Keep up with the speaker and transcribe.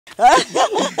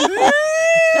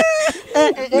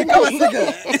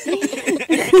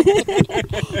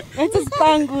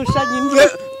Ntuzitangusha nyine.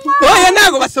 Oya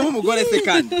ntago basoma umugore se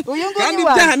kandi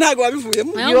byaha ntago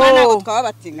wabivuyemo. Ntago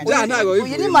twabatinga. Byaha ntago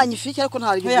wabivuyemo. Uyu ni magnifique ariko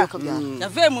ntari byo kabyara.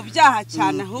 Yavuye mu byaha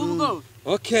cyane ahubwo.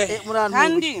 Okay.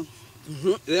 Kandi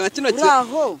reba kino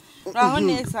uraho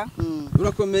neza.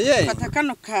 Urakomeye. Fata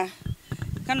kano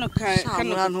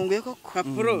murantunguye koko.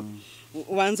 kapuro.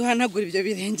 Ubanza uhanagura ibyo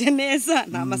birenge neza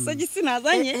nta masogisi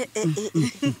nazanye.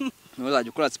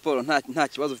 Ntuzajya ukora siporo nta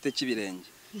kibazo ufite cy'ibirenge.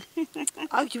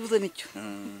 Aho kivuze nicyo.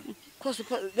 Kose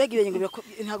bega ibirenge ngo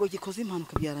ntago gikoze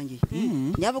impanuka byarangiye.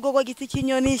 Nyabugogo giti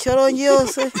kinyoni shorongi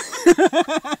yose.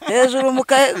 Hejuru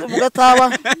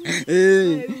mugataba.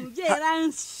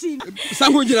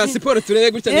 Sankugira siporo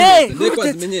turebe gutya neza ndeko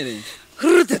azimenyereye.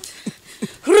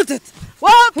 Hurutete.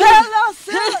 Wa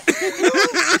pelose.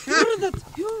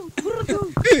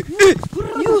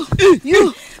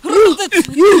 You.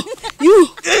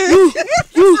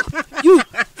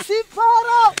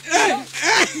 Siporo.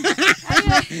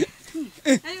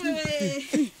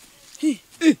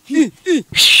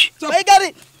 Baigari.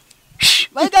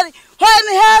 When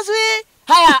has we?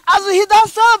 Haya, as we hit on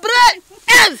sobre.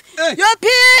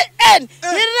 European.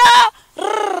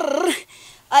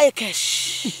 I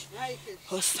cash.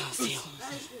 Hostasio.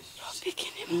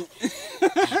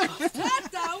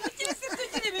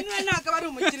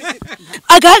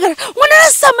 Agagara,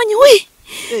 wanasambanye we.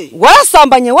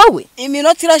 Wasambanye wowe?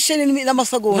 Iminota irashene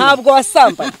n'amasegonda. Ntabwo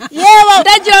wasambanye. Yeba,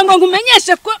 ndagira ngo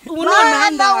nkumenyeshe ko ubu none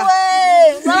handa we.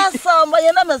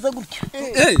 Nasambanye nameze gutyo.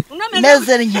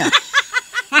 Meze nya.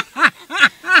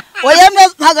 Oya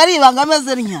ntagari ibanga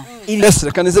meze nya. Yes,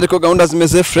 reka nizere ko gahunda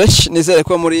zimeze fresh, nizere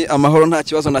ko muri amahoro nta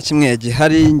kibazo na kimwe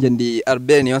gihari. Nge ndi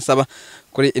Albert niyo nsaba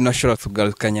kuri ino shora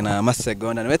tugarukanye na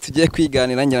Masegonda. Niwe tugiye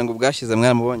kwiganira ngira ngo bwashize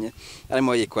mwaramubonye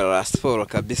arimo yikora siporo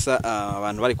kabisa.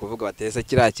 Abantu bari kuvuga batese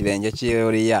kira kirenge cyiwe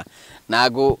uriya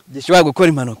nago gishobora gukora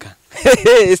impanuka.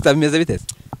 Istameze bitese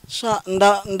sha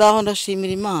ndaho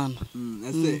ndashimira Imana.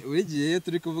 Ese urigiye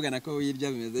turi kuvugana ko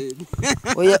wirya bimeze.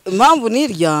 Oya impamvu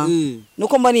nirya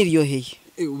nuko mba niryoheye.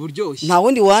 Uburyoshye nta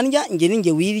wundi wandya nge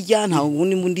ninge wirya nta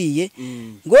wundi mundiye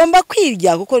ngomba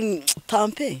kwirya kuko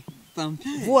tampe.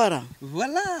 Voilà.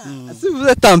 Ase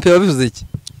vuze tampe wabivuze iki?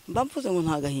 Ndamvuze ngo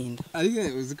nta gahinda. Ariko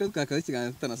uziko twakaza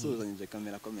kiganiro tutanasuzanyije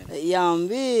kamera.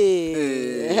 Yambi.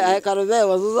 Karuze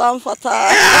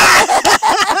wazuzamfata.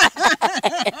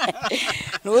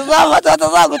 Nuzamfata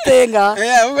tazagutenga.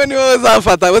 Ubwo ni wowe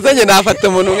uzafata. Uzanye nafata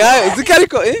umuntu nkawe. Uziko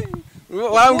ariko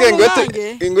wambwiye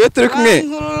ngo turi kumwe.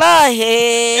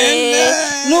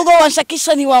 Nugo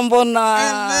wanshakisha ntiwambona.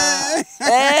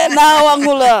 Nawe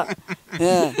wankula.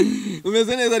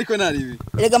 Umeze neza ariko naribi.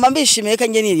 Erega mbishimiye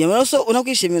kanje niriye. Maraso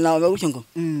unakwishimira nawe gutyo ngo.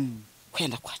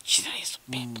 Kwenda kwakira Yesu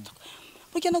pepe.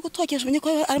 Burya no gutokesha umenye ko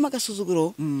arimo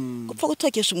agasuzuguro. Gupfa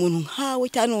gutokesha umuntu nkawe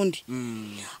cyane undi.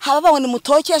 Haba babone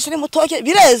mutokesha ni mutoke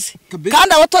bireze.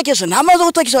 Kandi abatokesha nta mazo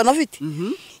gutokesha banafite.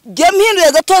 Je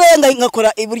mpinduye gatorenga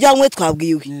ngakora iburya mwe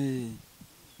twabwiwe.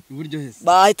 Iburyo hese.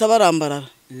 Bahita barambarara.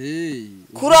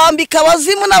 Kurambika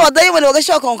abazimu n'abadayimoni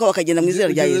bagashaka konka bakagenda mu izina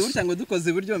rya Yesu. Burya ngo dukoze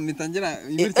iburyo mitangira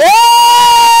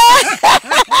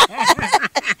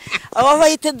aba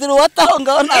bayite duruwata aho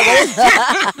ngaho ntago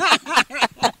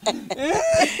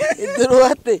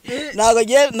duruwate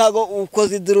ntago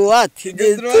ukoze duruwate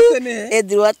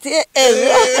duruwate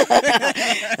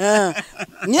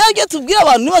nyabyo tubwira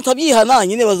abantu nibatabyiha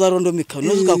nyine bazarondomika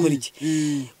nuzo ukakora iki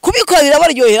kubikora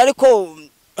birabaryohera ariko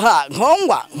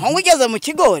nkongwa igeze mu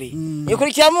kigori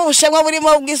ikurikiramo ubushemwa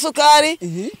burimo bw'isukari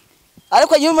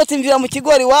ariko nyuma timvira mu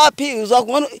kigori wapi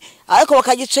uzakumva ariko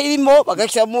bakagica irimo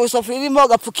bagashyira mu isafuri irimo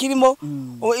gapfuka irimo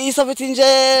isafuri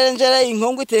injere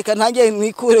inkongo iteka ntangiye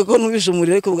mwikure ko nubisha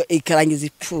umuriro ariko ikarangiza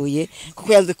ipfuye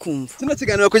kuko yanze kumva. Tuno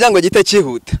kiganiro kugira ngo gite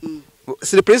cyihuta.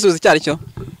 Surprise uzi cyari cyo?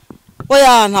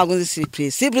 Oya ntago nzi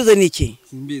surprise. Surprise ni iki?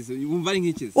 Simbizi. Wumva ari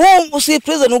nk'ikizi.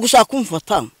 Surprise ni ugushaka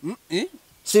kumfata.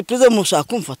 Surprise mushaka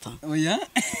kumfata. Oya.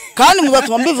 Kandi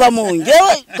muzatuma mbivamo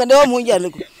ngewe kandi wa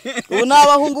munjyane. Ubu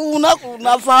nabahungu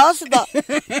unava hasi da.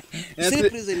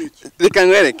 Surprise ni iki? Reka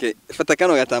ngwereke fata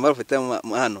kano gatambaro ufite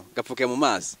hano gapfuke mu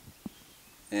maso.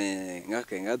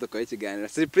 Ngado kwa ikiganiro.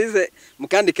 Surprise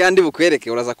kandi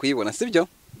bukwereke uraza kuyibona sibyo?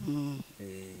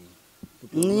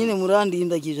 Nyine murandi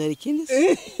indagije hari kindi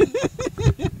se.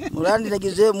 Murandi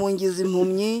ndagije mungiza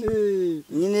impumyi.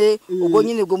 Nyine ubwo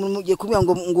nyine bwo mugiye kubwira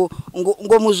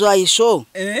ngo muzayisho.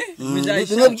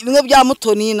 Bimwe bya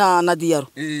Mutoni na Diaro.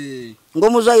 Ngo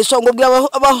muzayisho ngo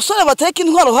bwa abasore bateka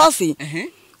intwaro hasi.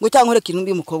 Ngo cyankoreka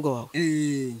intumbi umukobwa wawe.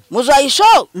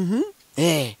 Muzayisho.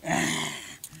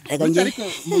 Rega nge ariko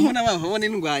mbona babone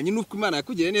indwanyi nuko Imana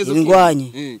yakugiriye neza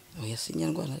indwanyi oya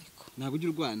sinyarwana ariko ntabwo ujya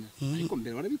urwana ariko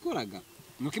mbere warabikoraga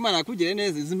nuko Imana yakugiriye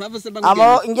neza izi mpamvu se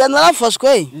nge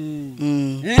narafashwe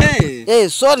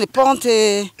soni ponte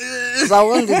za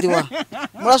wundi diwa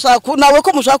murashaka nawe ko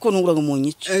mushaka kuntungura ngo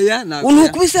munyice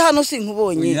untukubise hano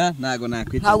sinkubonye ntago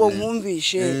nakwita ntago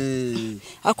nkumvishe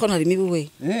ako ntari mibi we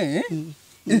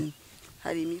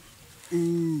hari mibi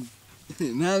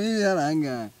nta bibi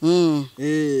haranga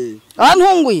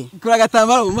wantunguye kura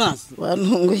agatambaro mu maso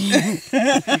wantunguye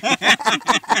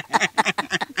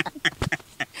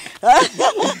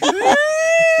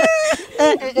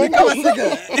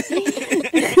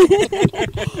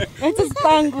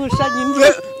Zitangusha nyine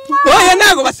oya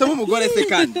ntago basoma umugore se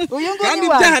kandi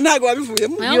ibyaha ntago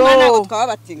wabivuyemo ntago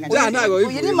twababatinga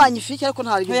uyu ni magnifique ariko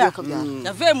ntari bibyaka byaha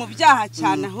yavuye mu byaha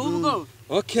cyane ahubwo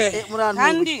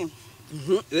kandi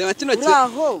reba kino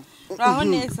uraho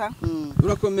neza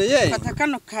urakomeye fata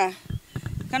kano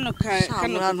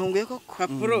murantunguye koko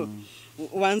kapuro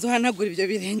ubanza uhanagura ibyo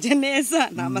birenge neza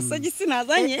nta masogisi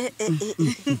nazanye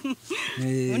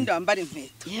ubundi wambara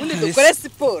inkweto ubundi dukore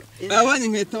siporo abanye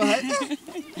inkweto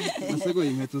Masego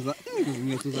inkweto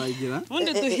zayigira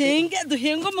ubundi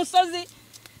duhinge umusozi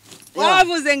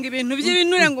wavuze ngo ibintu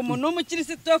by'ibinure ngo umuntu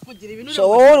w'umukirisitu kugira ibinure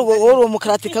wowe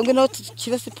umukaratika ngo nawe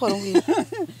tukire siporo ngwiye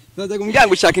Nzaje kumubwira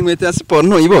ushaka inkweto ya siporo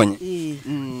ntuyibonye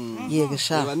yego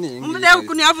sha umureba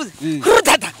ukuntu yavuze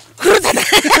hurudada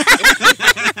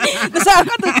gusa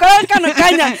ko dukora kano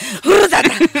kanya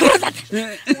hurudada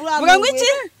vuga ngo iki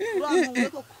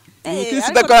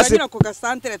Sidakora se ku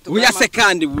gasantere uyase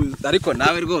kandi ariko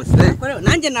nawe rwose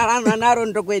nanjye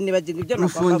narondogoye nibagirwa ibyo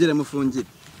mufungire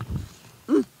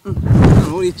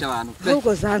urica abantu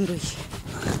ahubwo zanduye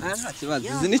nta kibazo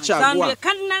izi ni caguwa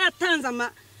kandi naratanze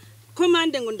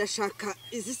komande ngo ndashaka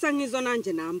izisa nk'izo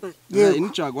nanjye nambara iyi ni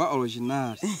caguwa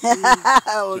original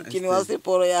ukini wa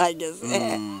siporo yahageze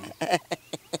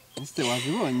Este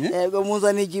wazibonye yego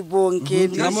muzana igibonke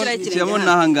kiramo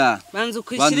nahanga banza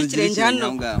ukwishyira ikirenge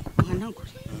hano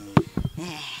hanagure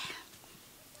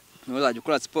Nuzajya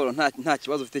ukora siporo nta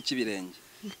kibazo ufite cy'ibirenge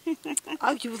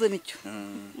aho kivuze nicyo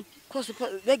kose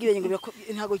bega ibirenge ngo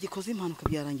ntago gikoze impanuka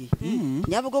byarangiye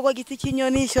nyabugogo giti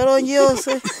kinyoni shorongi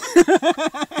yose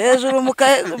hejuru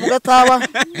mugataba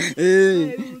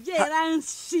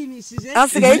yaranshimishije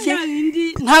asigaye iki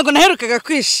ntago naherukaga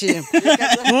kwishima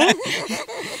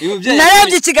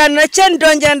narebye ikiganiro cye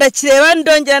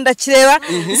ndongera ndakireba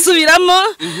nsubiramo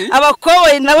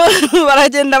abakoboyi nabo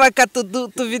baragenda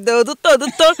bakatudu video duto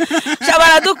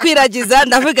baradukwiragiza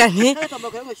ndavuga nti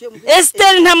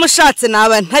Esther ntamushatse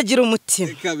naba ntagira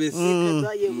umutima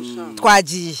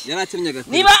twagiye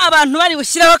niba abantu bari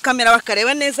bushyiraho kamera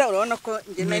bakareba neza urabona ko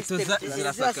nge na Esther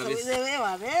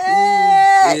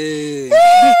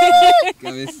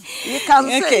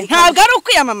ntabwo ari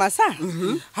ukwiyamamaza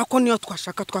hako niyo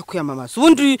twashaka twakwiyamamaza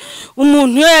ubundi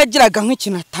umuntu iyo yagiraga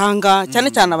nk'ikintu atanga cyane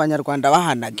cyane abanyarwanda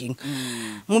bahanaga inka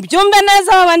mu byumbe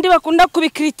neza abandi bakunda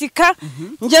kubikritika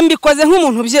nge mbikoze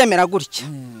nk'umuntu byemera gutya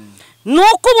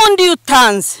nuko ubundi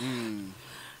utanze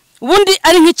ubundi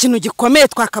ari nk'ikintu gikomeye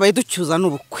twakabaye ducyuza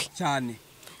n'ubukwe cyane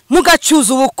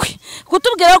mugacyuza ubukwe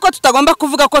kutubwira ko tutagomba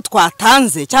kuvuga ko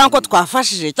twatanze cyangwa ko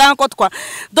twafashije cyangwa ko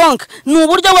donc ni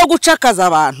uburyo bwo gucakaza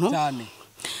abantu cyane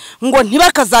ngo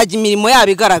ntibakazajya imirimo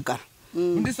yabo igaragara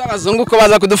undi se abazungu ko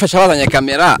baza kudufasha bazanye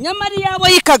kamera nyamara yabo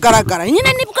yikagaragara nyine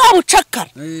ni bwa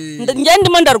bucakara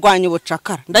ndimo ndarwanya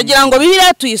ubucakara ndagira ngo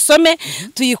Bibiliya tuyisome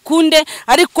tuyikunde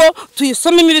ariko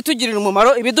tuyisome ibitugirira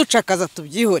umumaro ibiducakaza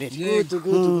tubyihorere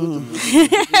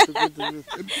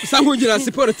sankugira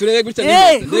siporo turebe gutya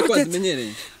neza ndeko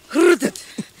azimenyereye hurudata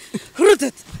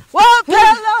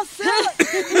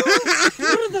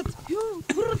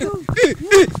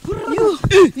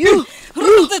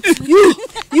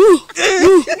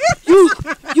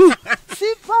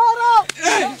Siporo.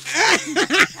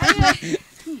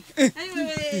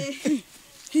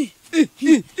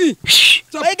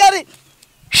 Baigari.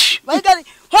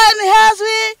 When has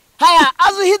we? Haya,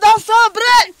 as we hit on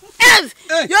sobre.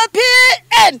 Your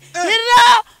PN.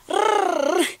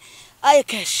 Ay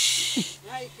cash.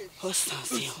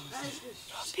 Hostasio.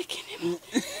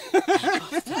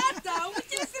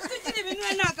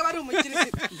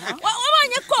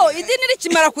 wabonye ko idini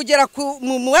rikimara kugera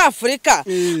mu Afrika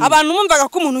abantu bumvaga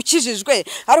ko umuntu ukijijwe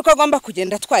ari uko agomba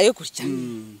kugenda atwaye gutya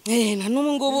na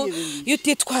n'ubu ngubu iyo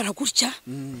utitwara gutya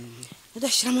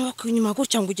udashyira amaboko inyuma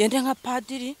gutya ngo ugende nka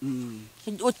padiri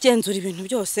ugenzura ibintu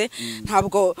byose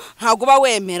ntabwo uba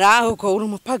wemera uko uri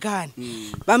umupagani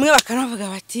bamwe bakanavuga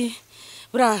bati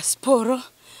bura siporo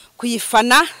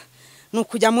kuyifana ni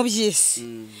ukujya mu by'isi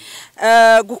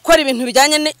gukora ibintu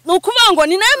bijyanye ni ukuvuga ngo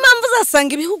ni nayo mpamvu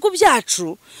uzasanga ibihugu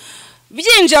byacu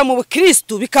byinjira mu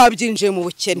bukristo bikaba byinjiye mu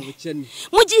bukene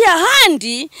mu gihe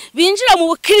ahandi binjira mu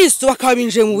bukristo bakaba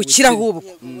binjiye mu bukira ahubwo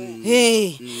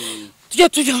tujya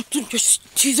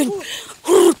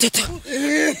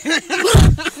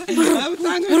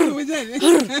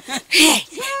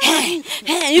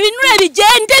ibintu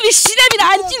bigende bishire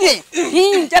birangire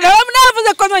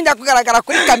navuze ko nongera kugaragara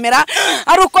kuri kamera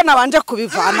ari uko nabanje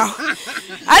kubivanaho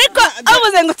ariko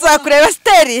avuze ngo tuzakureba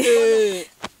steri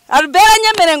Albert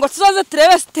nyemere ngo tuzoze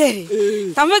turebe steri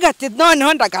tamvuga ati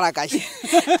noneho ndagaragaye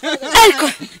ariko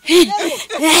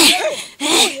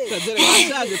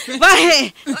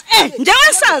bahe njyewe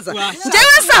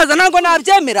saza ntabwo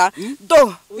nabyemera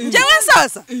do njyewe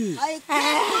saza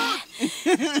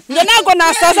njye ntabwo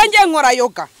nasaza njye nkora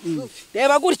yoga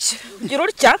reba gutya ngira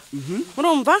utya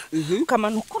urumva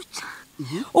ukamanuka utya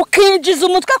ukinjiza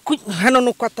umutwe hano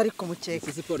nuko atari kumukeka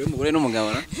siporo y'umugore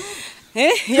n'umugabo na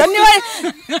iyo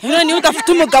niwe udafite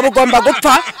umugabo ugomba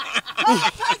gupfa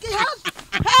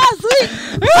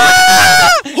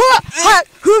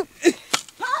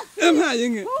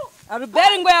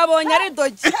Albert ngo yabonye ari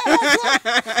dogi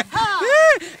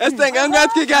ese nganga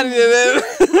twiganire rero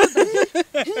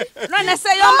none se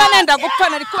yomba nenda gupfa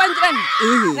nari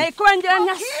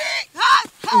kubangiranya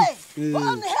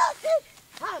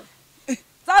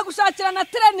zagushakira na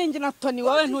training na Tony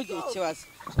wowe ntugire ikibazo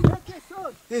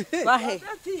bahe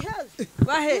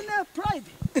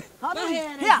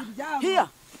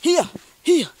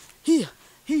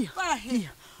here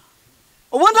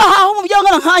ubundi aho mu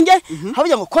byangana nkanjye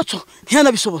habujya ngo koco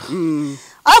ntiyanabishobora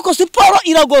ariko siporo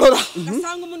iragorora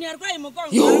gasanga umuntu yarwaye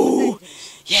umugongo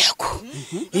yego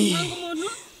umuntu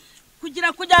kugira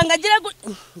ngo agire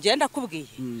ngenda kubwiye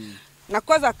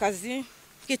nakoze akazi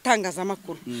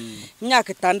k'itangazamakuru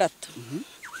imyaka 6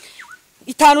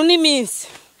 5 n'iminsi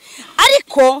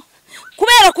ariko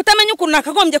kubera kutamenya ukuntu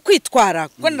nakagombye kwitwara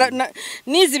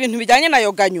nizi ibintu bijyanye na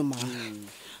yoga nyuma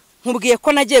nkubwiye ko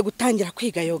nagiye gutangira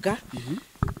kwiga yoga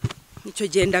nicyo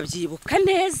genda byibuka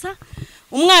neza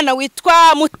umwana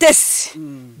witwa Mutesi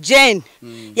Jane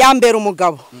yambera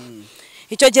umugabo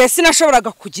icyo gihe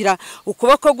sinashoboraga kugira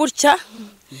ukuboko gutya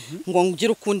ngo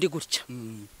ngire ukundi gutya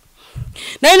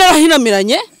nayo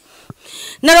narahinamiranye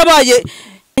narabaye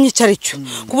nyicaricyo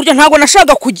ku buryo ntago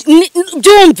nashaka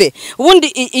byumve ubundi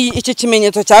iki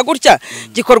kimenyetso cya gutya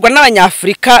gikorwa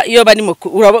n'abanyafrika iyo barimo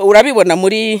urabibona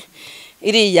muri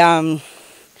iriya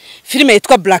filime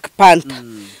yitwa Black Panther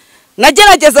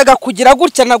nageragezaga kugira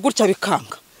gutya na gutya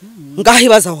bikanga ngaho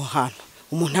ibaza aho hantu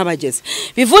umuntu abageze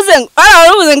bivuze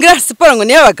aravuze ngo siporo ngo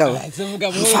niyo abagabo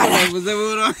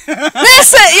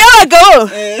mbese iyo abagabo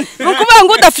nukuvuga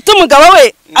ngo udafite umugabo we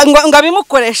ngo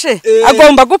abimukoreshe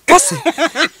agomba gupasa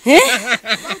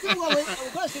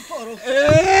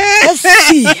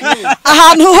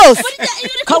ahantu hose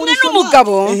kabone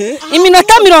n'umugabo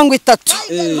iminota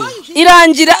 30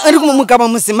 irangira ari umugabo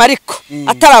muzima ariko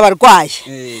atarabarwaye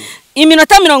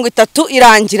iminota 30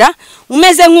 irangira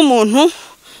umeze nk'umuntu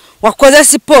wakoze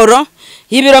siporo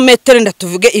y'ibirometero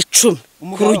ndatuvuge 10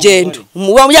 ku rugendo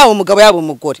yaba umugabo yaba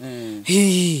umugore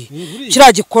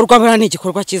kira gikorwa bara ni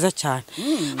igikorwa cyiza cyane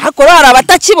hakora hari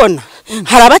abatakibona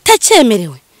hari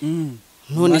abatakyemerewe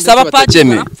none saba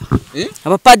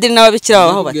abapadiri n'ababikira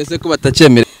baho bageze ko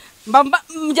batakemere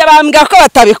njya bambwira ko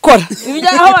batabikora ibyo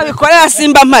aho babikorera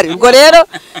simba mpari ubwo rero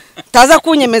taza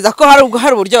kunyemeza ko hari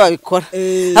uburyo babikora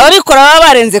ababikora baba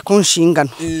barenze ku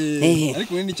nshingano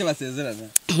ariko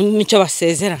nicyo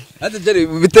basezerana ati jeri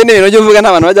bitene ibintu byo uvuga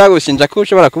n'abantu bajya gushinja ko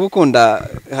ushobora kubukunda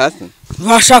hasi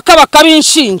bashaka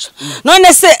bakabinshinja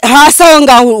none se hasi aho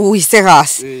ngaho wise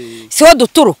hasi siho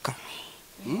duturuka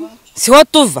siho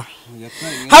tuva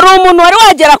hari umuntu wari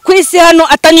wagera ku isi hano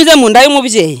atanyuze mu nda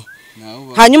y'umubyeyi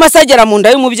hanyuma asagera mu nda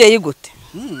y'umubyeyi gute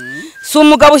si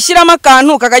umugabo ushyiramo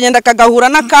akantu kakagenda kagahura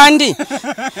n'akandi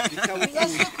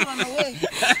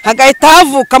hagahita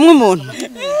havukamo umuntu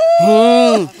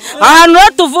ahantu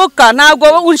tuvuka ntabwo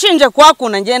unshinje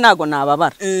kuhakunda njye ntabwo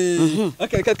nababara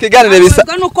twiganire bisa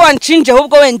nuko wanshinje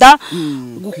ahubwo wenda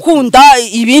gukunda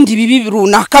ibindi bibi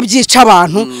runaka byica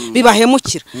abantu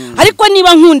bibahemukira ariko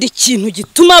niba nkunda ikintu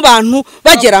gituma abantu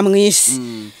bagera mu isi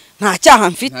nta cyaha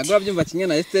mfite ntabwo babyumva kimwe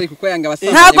na Esther kuko yanga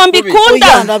basanga ntabwo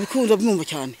mbikunda ndabikunda byumva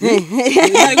cyane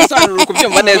nari gusobanura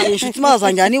kubyumva neza inshuti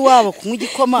mazanjye ni wabo kunywa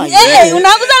igikoma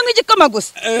ntabwo uzanywa igikoma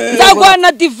gusa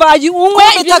nzagwana divayi unywe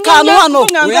bitakano hano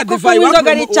oya divayi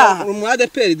w'inzoga n'icyaha umwade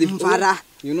peri mvara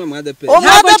uyu ni umwadeperi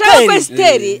ntabwo nshaka ko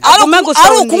Esteri aguma gusa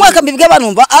ari ukunywa kambibwe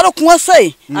banumva ari ukunywa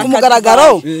se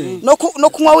kumugaragaro no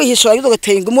kunywa wihishura yuko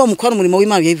gateye ngo mukora umurimo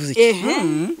w'Imana yabivuze iki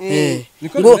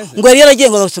ngo yari yaragiye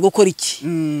ngo azose gukora iki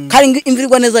kandi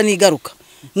imvirwa neza nigaruka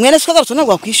mwene sikagarutse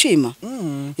ntabwo wakwishima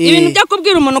ibintu byo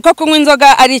kubwira umuntu ko kunywa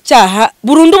inzoga ari icyaha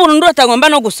burundu atagomba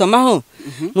no gusomaho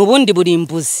nubundi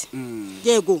burimbuzi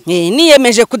yego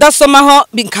niyemeje kudasomaho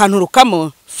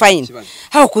bikanturukamo fine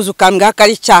haho kuzukambwa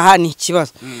kari cyaha ni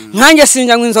ikibazo nkanjye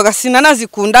sinjya ngo inzoga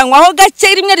sinanazikunda ngwaho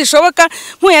gake rimwe rishoboka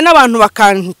nkuye n'abantu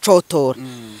bakancotora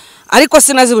ariko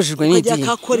sinazibujijwe n'idini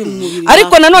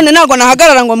ariko nanone ntago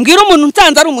nahagarara ngo mbwire umuntu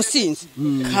ntanze ari umusinzi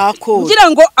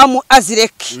ngira ngo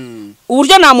azireke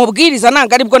uburyo namubwiriza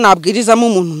ntago aribwo nabwirizamo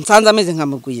umuntu nsanze ameze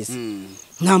nkamugwiza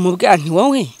namubwira nti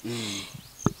wowe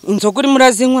inzoga uri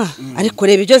murazinywa ariko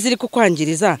reba ibyo ziri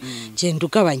kukwangiriza genda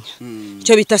ugabanya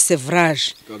icyo bita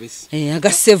sevrage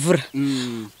agasevura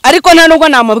ariko nta nubwo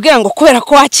namubwira ngo kubera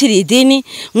ko wakiriye idini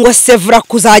ngo sevura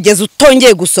kuzageza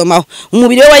utongeye gusomaho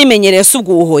umubiri we wayimenyereye se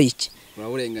ubwo uwuhoye iki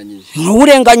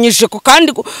urenganyije ko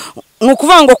kandi ni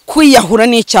ukuvuga ngo kwiyahura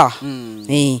n'icyaha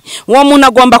uwo muntu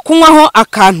agomba kunywaho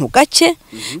akantu gake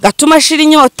gatuma ashira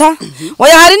inyota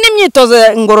oya hari n'imyitozo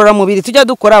ngororamubiri tujya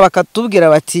dukora bakatubwira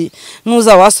bati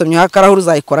nuza wasomyeho akarahuri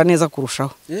uzayikora neza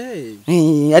kurushaho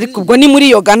ariko ubwo ni muri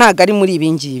yoga ntago ari muri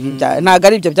ibingibi ntago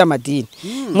ari ibyo by'amadini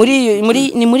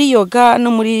ni muri yoga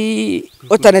no muri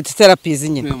alternate therapies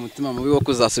nyine umutima mubi wo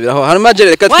kuzasubiraho hari majere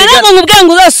reka twiga wena ngo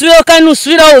ubwangu uzasubiraho kandi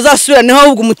nusubiraho uzasubiraneho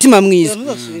ahubwo umutima mwiza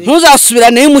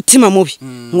ntuzasubiraneho umutima mubi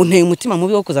ngo nteye umutima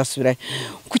mubi wo kuzasubiraho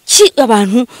kuki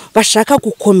abantu bashaka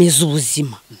gukomeza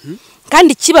ubuzima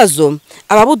kandi ikibazo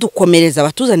ababudukomereza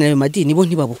abatuzanira ayo madini bo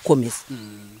ntibabukomeza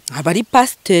abari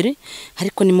pasteur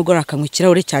ariko nimugora akanywa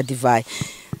ikirahure cya divayi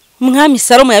Mwami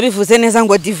Salomo yabivuze neza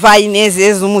ngo divayi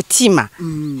nezeza umutima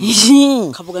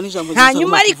kavuga n'ijambo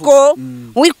hanyuma ariko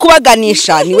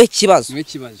wikubaganisha niwe kibazo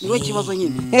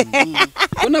nyine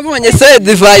ko nabonye se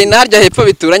divayi narya hepfo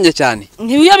bituranye cyane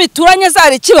ntiyo bituranye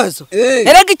zari ikibazo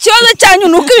erega ikibazo cyanyu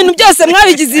nuko ibintu byose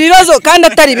mwabigize ibibazo kandi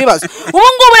atari ibibazo ubu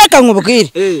ngubu reka nkubwire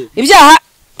ibyaha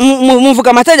muvuga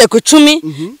amategeko 10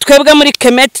 twebwe muri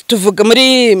kemet tuvuga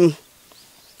muri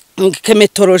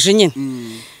kemetology nyine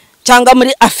cyangwa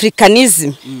muri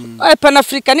africanism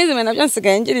panafricanism nabyo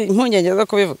nsigaye ngira impungenge zo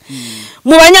kubivuga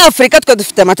mu banyafrika twe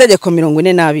dufite amategeko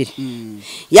 42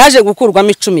 yaje gukurwamo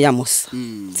 10 ya Musa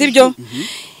sibyo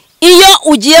iyo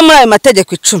ugiye muri ayo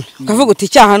mategeko 10 ukavuga uti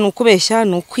icyaha n'ukubeshya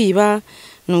n'ukwiba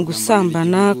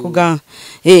n'ugusambana kuga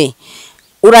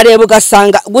urareba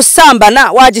ugasanga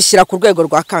gusambana wagishyira ku rwego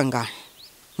rwa kangahe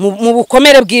mu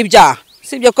bukomere bw'ibyaha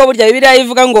sibyo ko burya Bibiliya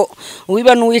ivuga ngo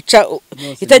uwiba n'uwica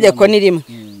itegeko ni rimwe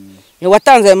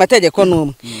watanze ayo mategeko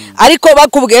n'umwe ariko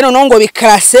bakubwiye none ngo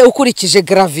bikarase ukurikije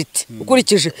gravity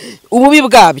ukurikije ububi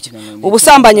bwabyo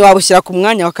ubusambanye wabushyira ku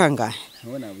mwanya wa kangahe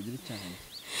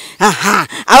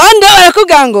abandi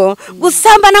barakubwira ngo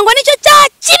gusambana ngo nicyo cyaha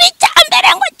kibi cya mbere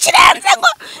ngo kirenze ngo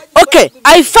okay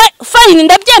fine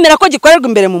ndabyemera ko gikorerwa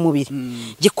imbere mu mubiri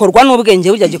gikorwa n'ubwenge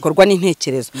burya gikorwa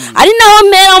n'intekerezo ari naho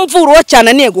mera mvuro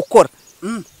cyane niye gukora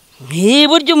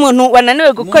buryo umuntu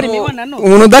wananiwe gukora imibonano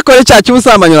umuntu udakora icyaha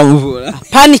cy'ubusambanyi uramuvura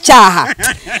pani cyaha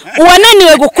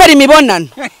uwananiwe gukora imibonano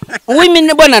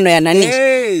uw'imibonano yananiye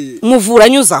muvura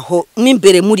anyuzaho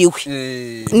n'imbere muri we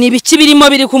nibiki birimo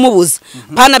biri kumubuza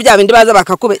pana bya bindi baza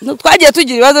bakakube twagiye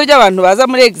tugira ibibazo by'abantu baza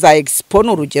muri za expo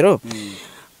n'urugero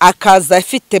akaza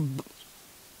afite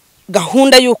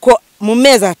gahunda yuko mu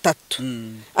mezi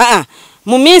 3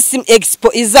 mu minsi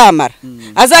expo izamara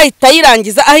azahita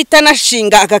yirangiza ahita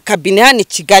anashinga agakabine hano i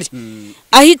Kigali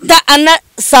ahita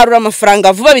anasarura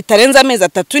amafaranga vuba bitarenze amezi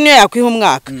 3 niyo yakwiha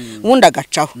umwaka ubundi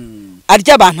agacaho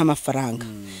arya abantu amafaranga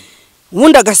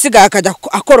ubundi agasiga akajya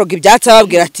akoroga ibyatsi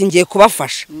ababwira ati ngiye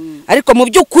kubafasha ariko mu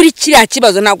by'ukuri kiriya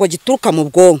kibazo ntago gituruka mu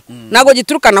bwonko ntago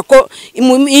giturukana ko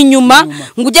inyuma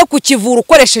ngo ujye kukivura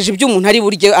ukoresheje ibyo umuntu ari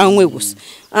burye anywe gusa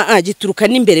gituruka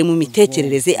n'imbere mu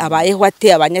mitekerereze abayeho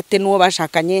ate abanyate n'uwo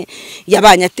bashakanye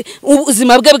yabanyate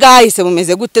ubuzima bwe bwahise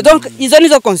bumeze gute donc izo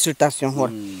nizo consultation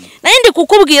nkora nayindi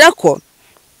kukubwira ko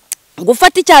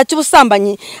gufata icyaha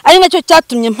cy'ubusambanyi ari nacyo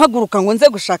cyatumye mpaguruka ngo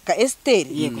nze gushaka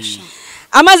Esteri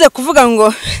amaze kuvuga ngo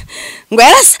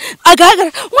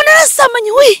agaragara ngo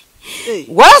narasambanye we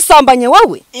warasambanye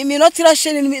wowe iminota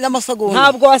irashe n'amasegonda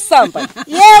ntabwo wasambanye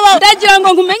yewe ndagira ngo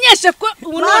ngumenyeshe ko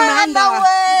ubu none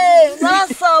we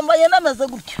narasambanye nameze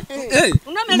gutyo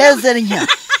meze ntya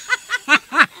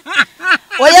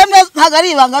oya ntago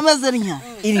ari ibanga meze ntya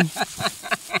iri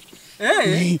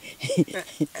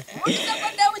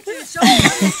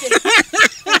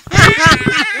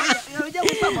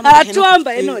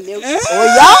aracuwambaye none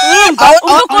oya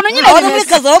ukuntu nyine muri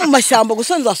kaza mu mashyamba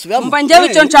gusa nzasubiramo mba njyewe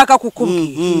icyo nshaka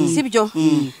kukubwira sibyo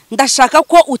ndashaka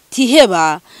ko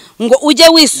utiheba ngo ujye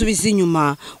wisubiza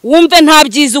inyuma wumve nta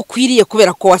byiza ukwiriye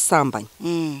kubera ko wasambanye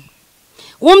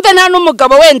wumve nta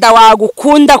n'umugabo wenda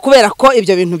wagukunda kubera ko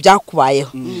ibyo bintu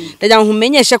byakubayeho ndagira ngo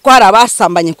nkumenyeshe ko hari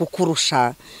abasambanye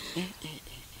kukurusha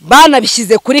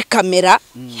banabishyize kuri kamera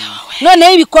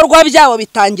noneho ibikorwa byabo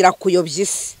bitangira kuyobya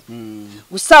isi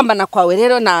gusambana kwawe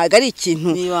rero ntabwo ari ikintu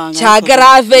cya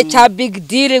grave cya big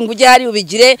deal ngo ujye hari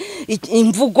ubigire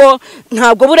imvugo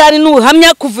ntabwo buri ari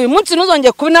n'ubuhamya kuva uyu munsi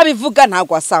ntuzongeye kubinabivuga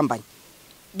ntabwo wasambanye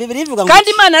kandi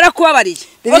Imana yarakubabariye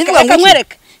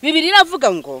reka Bibiri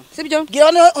iravuga ngo sibyo bwira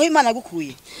aho Imana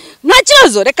yagukuye nta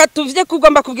kibazo reka tuvuge ko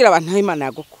ugomba kubwira abantu aho Imana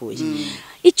yagukuye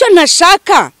icyo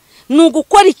ntashaka ni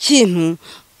ugukora ikintu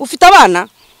ufite abana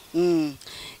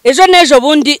ejo n'ejo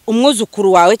bundi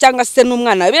umwuzukuru wawe cyangwa se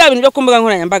n'umwana wawe biriya bintu byo ku mbuga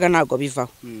nkoranyambaga ntabwo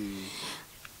bivaho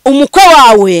umukwe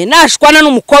wawe nashwana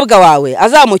n'umukobwa wawe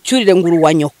azamucyurire ngo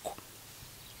uruwa nyoko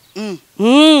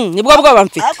nibwo bwoba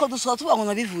mfite ariko dusaba tuvuga ngo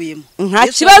nabivuyemo nta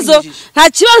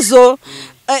kibazo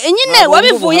nyine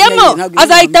wabivuyemo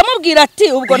azahita amubwira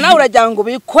ati ubwo nawe uragira ngo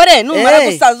ubikore numara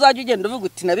gusaza uzajya ugenda uvuga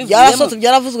uti nabivuyemo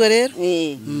byaravuzwe rero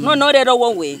noneho rero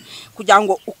wowe kugira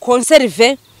ngo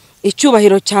ukonserve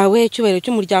icyubahiro cyawe icyubahiro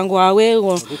cy'umuryango wawe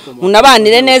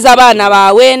unabanire neza abana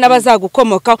bawe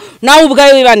n'abazagukomokaho nawe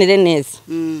ubwawe wibanire neza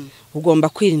ugomba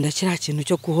kwirinda kiriya kintu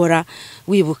cyo guhora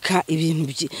wibuka ibintu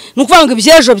ni ukuvuga ngo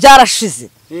iby'ejo byarashize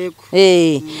ni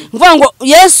ukuvuga ngo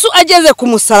Yesu ageze ku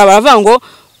musaraba aravuga ngo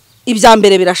ibya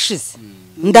mbere birashize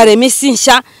ndarema isi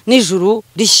nshya n'ijuru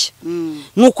rishya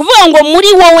ni ukuvuga ngo muri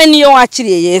wowe niyo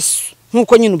wakiriye Yesu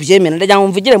nk'uko nyine ubyemera ndagira ngo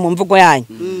mvugire mu mvugo yanyu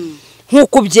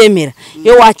nk'uko ubyemera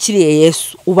iyo wakiriye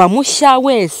Yesu uba mushya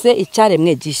wese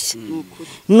icyaremwe gishya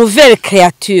nouvelle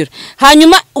créature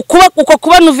hanyuma uko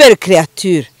kuba nouvelle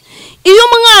créature iyo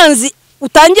umwanzi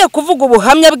utangiye kuvuga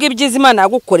ubuhamya bw'ibyiza Imana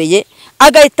yagukoreye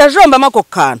agahita ajombamo ako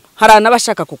kantu hari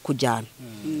anabashaka kukujyana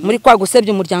muri kwa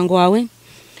gusebya umuryango wawe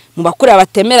mu bakuru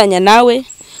batemeranya nawe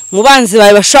mu banzi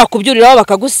bawe bashaka kubyuriraho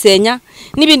bakagusenya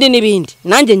n'ibindi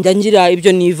nanjye njya ngira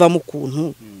ibyo niva mu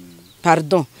kuntu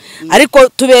pardon ariko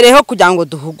tubereho kugira ngo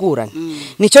duhugurane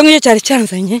nicyo ngicyo cyari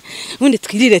cyanzanye ubundi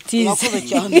twirire tize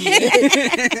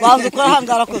banza ukora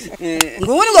hangara koze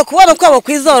ngo ubundi ngo kubona kwabo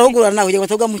kwiza barahugurana nawe ngo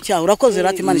batabwa mu cyaha urakoze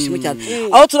rati Imana ishimwe cyane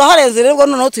aho turahareze rero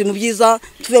noneho turi mu byiza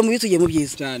tuvuye mu bitugiye mu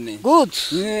byiza good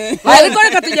ariko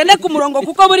reka tugende ku murongo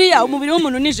kuko buriya umubiri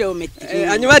w'umuntu ni geometry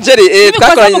hanyuma Jerry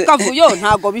twakoranye kavuyo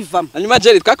ntago bivamo hanyuma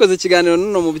Jerry twakoze ikiganiro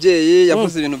n'uno mubyeyi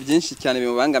yavuze ibintu byinshi cyane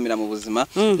bimubangamira mu buzima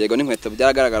yego n'inkweto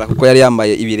byaragaragara kuko yari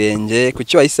yambaye ibirenge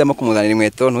kuki wahisemo kumuzanira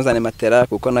inkweto ntuzane matera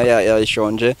kuko nayo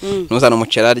yayishonje ntuzane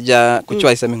umuceri arya kuki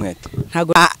wahisemo inkweto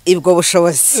ntago ibwo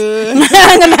bushobozi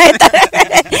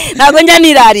ntago njya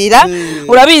nirarira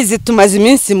urabizi tumaze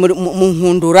iminsi mu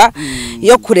nkundura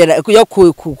yo kurera yo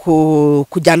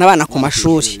kujyana abana ku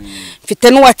mashuri mfite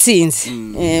n'uwatsinze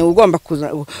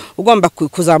ugomba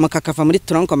kuzamuka akava muri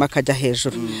tronco makajya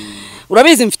hejuru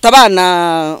urabizi mfite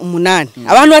abana 8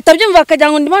 abantu batabyumva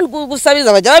bakajya ngo ndimo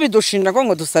gusabiriza bajya babidushinja ko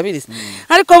ngo dusabirize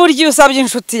ariko buryo usabye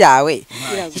inshuti yawe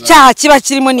icyaha kiba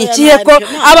kirimo ni ikihe ko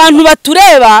abantu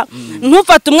batureba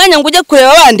ntufate umwanya ngo ujye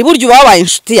kureba abandi buryo babaye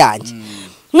inshuti yanjye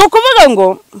nuko uvuga ngo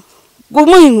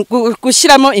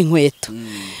gushyiramo inkweto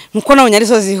nuko nabonye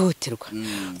arizo zihutirwa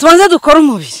tubanze dukora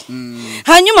umubiri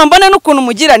hanyuma mbona n'ukuntu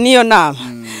mugira niyo nama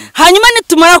hanyuma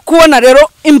nitumara kubona rero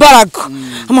imbaraga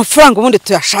amafaranga ubundi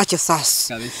tuyashake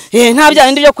sasa nta bya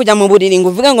bindi byo kujya mu buriri ngo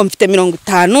uvuge ngo mfite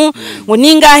 50 ngo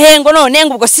ningahe ngo none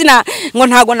ngo ubwo sina ngo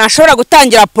ntago nashobora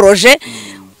gutangira projet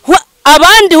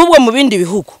abandi hubwo mu bindi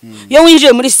bihugu iyo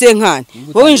winjiye muri senkani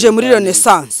wowe winjiye muri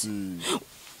renaissance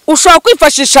ushobora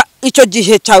kwifashisha icyo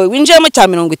gihe cyawe winjiyemo cya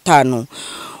 50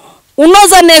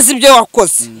 unoza neza ibyo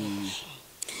wakoze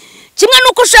kimwe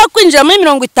nuko ushaka kwinjira muri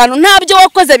 50 ntabyo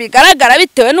wakoze bigaragara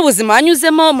bitewe n'ubuzima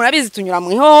wanyuzemo murabizi tunyura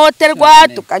mu ihohoterwa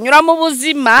tukanyura mu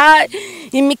buzima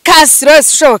imikasiro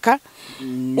ishoboka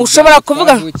ushobora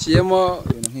kuvuga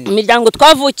imiryango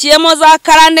twavukiyemo za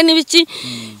karande n'ibiki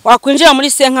wakwinjira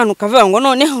muri senkano ukavuga ngo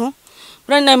noneho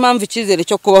urane impamvu ikizere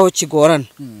cyo kubaho kigorana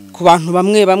ku bantu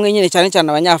bamwe nyine cyane cyane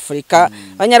abanyafrika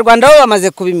abanyarwanda bo bamaze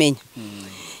kubimenya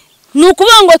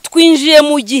nukuvuga ngo twinjiye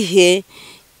mu gihe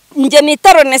nge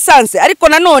nita renaissance ariko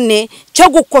nanone cyo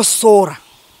gukosora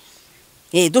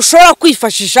dushobora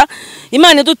kwifashisha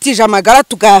Imana idutije amagara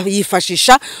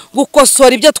tugayifashisha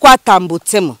gukosora ibyo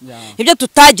twatambutsemo ibyo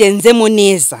tutagenzemo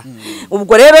neza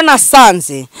ubwo rero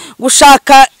nasanze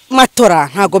gushaka matora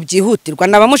ntago byihutirwa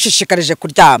nabamushishikarije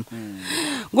kuryama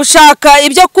gushaka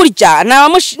ibyo kurya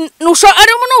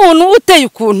arimo n'umuntu uteye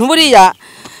ukuntu buriya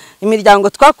imiryango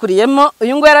twakuriyemo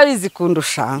uyu nguyu yarabizi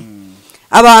kundusha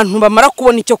abantu bamara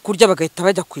kubona icyo kurya bagahita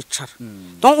bajya kwicara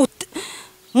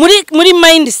muri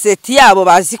mindset yabo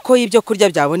bazi ko ibyo kurya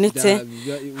byabonetse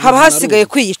haba hasigaye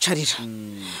kwiyicarira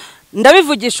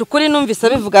ndabivugisha ukuri numvise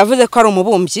abivuga yavuze ko ari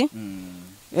umubumbyi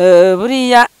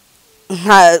buriya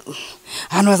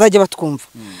ahantu bazajya batwumva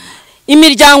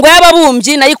imiryango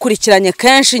y'ababumbyi nayikurikiranye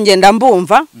kenshi ngenda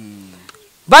mbumva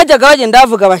bajyaga bagenda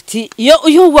bavuga bati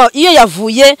iyo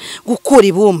yavuye gukura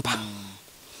ibumba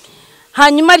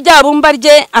hanyuma rya bumba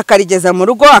rye akarigeza mu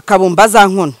rugo akabumba za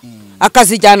nkono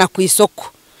akazijyana ku isoko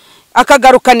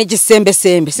akagarukana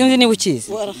igisembesembe sinzi niba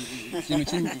ukizi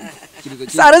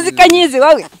saruzi kanyizi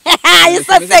wowe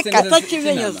isaseka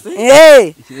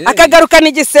akagarukana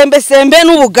igisembesembe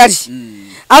n'ubugari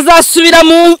azasubira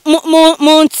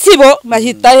mu nsibo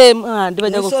bahita he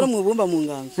bajya gukora mu bumba mu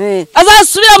nganzo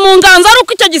azasubira mu nganzo ari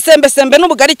uko icyo gisembesembe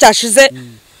n'ubugari cyashize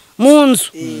mu nzu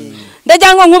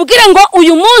ndagira ngo nkubwire ngo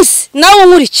uyu munsi nawe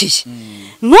unkurikiye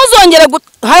ntuzongere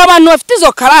hari abantu bafite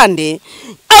izo karande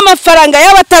amafaranga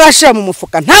yaba atarashira mu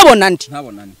mufuka ntabona andi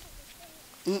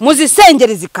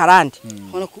muzisengera izi karande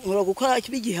nkora gukora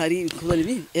ikibigihari kuzana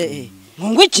ibi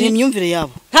ngwiki imyumvire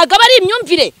yabo ntago aba ari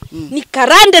imyumvire ni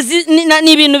karande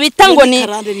ni ibintu bita ngo ni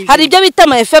hari ibyo bita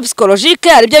ama effets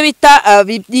psychologiques hari ibyo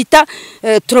bita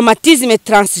traumatisme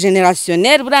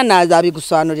transgenerationnel bura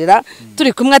nazabigusobanurira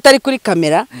turi kumwe atari kuri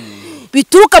kamera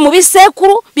bituruka mu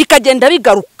bisekuru bikagenda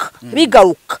bigaruka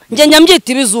nge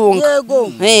nyambyita ibizunga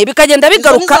bikagenda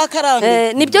bigaruka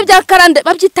nibyo bya karande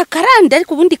babyita karande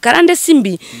ariko ubundi karande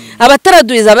simbi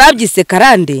abataraduiza babyise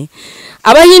karande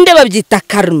abahinde babyita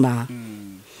karma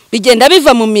bigenda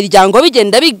biva mu miryango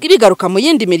bigenda bigaruka mu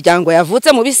yindi miryango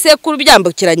yavutse mu bisekuru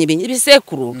byambukiranye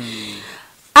ibisekuru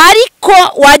ariko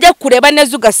wajya kureba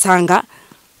neza ugasanga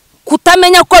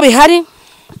kutamenya ko bihari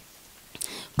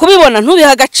kubibona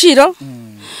ntubiha agaciro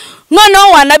noneho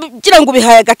wanagira ngo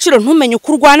ubihaye agaciro ntumenye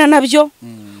uko urwana nabyo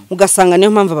ugasanga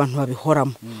niyo mpamvu abantu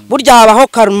babihoramo burya habaho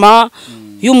karma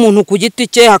y'umuntu ku giti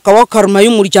cye hakabaho karma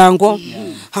y'umuryango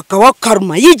hakabaho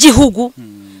karma y'igihugu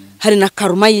hari na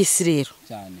karma y'isi rero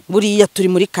buriya turi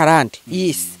muri karande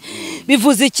y'isi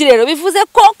bivuze iki rero bivuze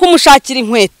ko kumushakira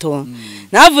inkweto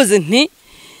navuze nti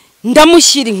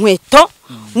ndamushyira inkweto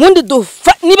ubundi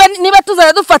niba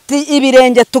tuzajya dufata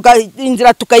ibirenge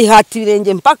inzira tukayihata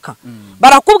ibirenge mpaka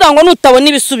barakubwira ngo nutabona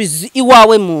ibisubizo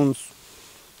iwawe mu nzu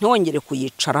ntiwongere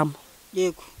kuyicaramo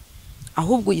yego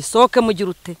ahubwo uyisohoke mugira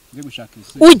ute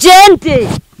ugende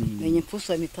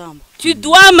tu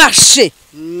dois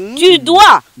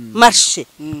marcher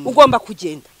ugomba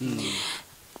kugenda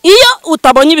iyo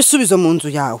utabonye ibisubizo mu nzu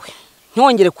yawe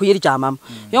ntiwongere kuyiryamamo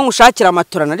iyo ngushakira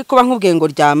amaturana ariko bankubwiye ngo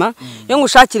ryama iyo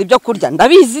ngushakira ibyo kurya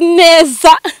ndabizi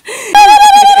neza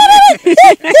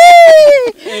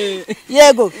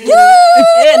yego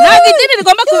ntabwo idini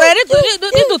rigomba kubera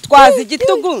ridutwaza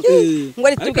igitugu ngo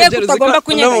ritubwiye ko utagomba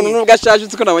kunyeganya nubwo ashaje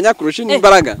uzi ko nabonye kurusha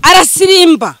imbaraga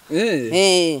arasirimba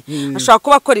ashobora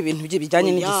kuba akora ibintu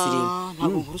bijyanye n'igisirimba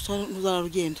ntabwo nkurusha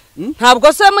ntuzararugenda ntabwo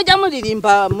se mujya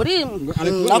muririmba muri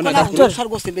nkurusha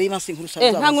rwose imbere y'imasi nkurusha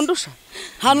ntabwo ndusha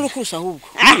nta n'urukurusha ahubwo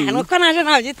nuko naje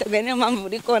nabyiteguye niyo mpamvu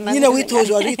uri kona nyine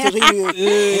witoje waritoje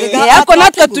ariko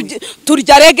natwe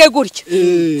turya rege gutya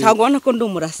ntabwo ubona ko ndi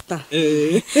umurasita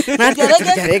natwe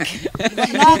turya rege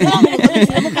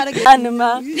hanyuma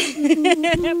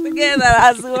together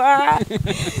as one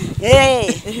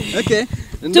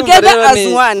together as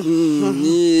one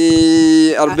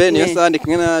ni Albert niyo sandi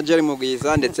kumwe na Jerry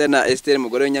Mugwiza ndetse na Esther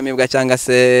mugore w'inyamibwa cyangwa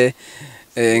se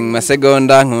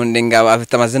Masegonda nkunde ngaba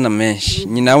afite amazina menshi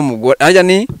nyina w'umugore ajya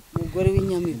ni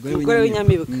umugore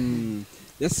w'inyamibwa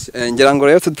yes ngira ngo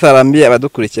rero tutarambiye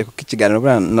abadukurikiye kuko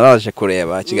ikiganiro naraje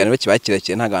kureba ikiganiro kiba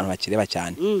kirekire nta abantu bakireba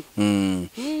cyane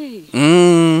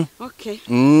okay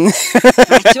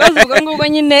ikibazo ubwo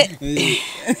nyine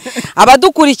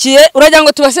abadukurikiye uragira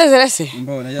ngo tubasezere se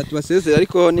mbona ya tubasezere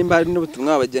ariko nimba ari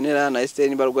n'ubutumwa bagenera na Esther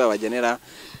nimba rwa bagenera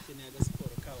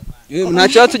nta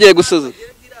cyo tugiye gusoza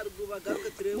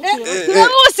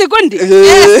Segundi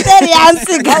Esther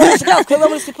yansiga kweba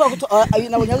muri siporo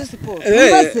nabonye ari siporo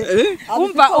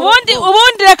umva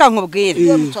ubundi reka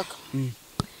nkubwire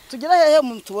tugira hehe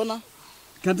mu tubona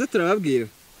kanze turababwira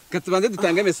katubanze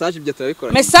dutanga message ibyo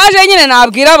turabikora message nyine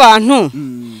nabwira abantu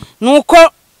nuko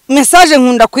message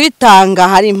nkunda kuyitanga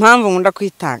hari impamvu nkunda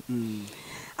kuyitanga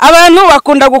abantu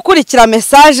bakunda gukurikira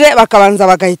message bakabanza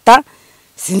bagahita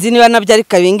sinzi niba nabyo ari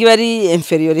kabingi bari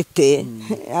inferiorité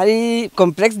ari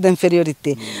complexe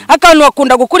d'inferiorité akantu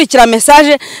bakunda gukurikira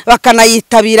message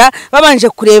bakanayitabira babanje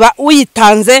kureba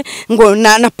uyitanze ngo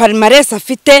na palmarès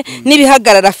afite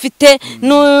nibihagarara afite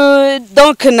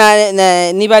donc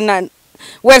niba na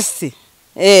wersi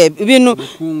ibintu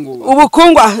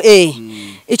ubukungu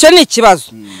icyo ni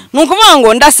ikibazo nukuvuga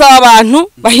ngo ndasaba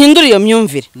abantu bahindura iyo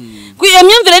myumvire iyo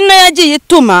myumvire ni nayo yagiye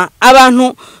ituma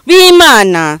abantu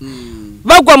b'Imana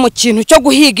bagwa mu kintu cyo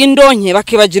guhiga indonke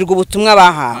bakibagirwa ubutumwa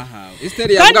bahawe.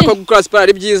 Esther yavuga ko gukora siporo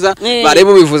ari byiza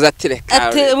bareba ubivuze ati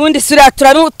reka ubundi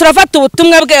turafata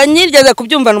ubutumwa bwe nyirigeze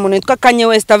kubyumva n'umuntu witwa Kanye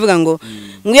West avuga ngo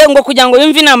kugira ngo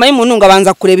yumve inama y'umuntu ngo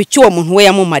abanza kureba icyo uwo muntu we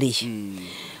yamumariye.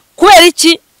 Kubera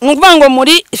iki nukuvuga ngo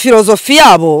muri filozofi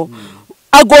yabo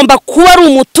agomba kuba ari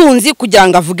umutunzi kugira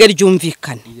ngo avuge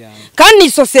ryumvikane. Kandi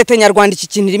societe nyarwanda iki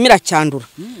kintu irimo iracyandura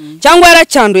cyangwa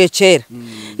yaracyanduye kera.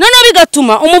 None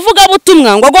bigatuma umuvuga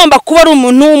butumwa ngo agomba kuba ari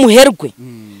umuntu w'umuherwe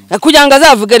kugira ngo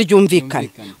azavuge ryumvikane.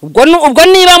 Ubwo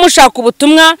niba mushaka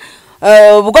ubutumwa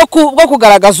bwo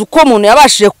kugaragaza uko umuntu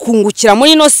yabashije kungukira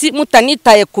muri nosi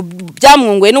mutanitaye ku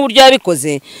byamwunguye n'uburyo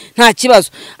yabikoze nta kibazo.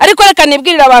 Ariko reka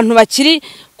nibwirira abantu bakiri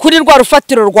kuri rwa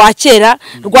rufatiro rwa kera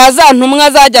rwa za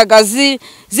ntumwa zajyaga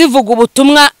zivuga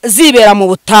ubutumwa zibera mu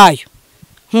butayu.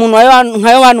 Umuntu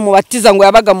nka Yohana umubatiza ngo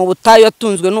yabaga mu butayu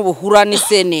yatunzwe n'ubuhura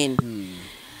n'isenene.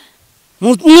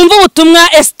 Mwumva ubutumwa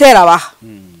Esther abaha.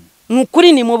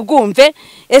 Nukuri ni mubwumve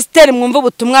Esther mwumva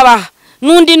ubutumwa abaha.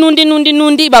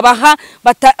 Nundi babaha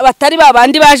batari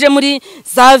babandi baje muri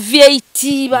za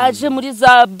VAT baje muri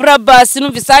za Brabus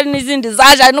n'umvisari n'izindi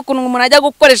zaje no kuntu umuntu ajya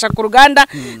gukoresha ku ruganda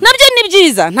nabyo ni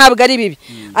byiza ntabwo ari bibi.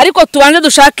 Ariko tubanje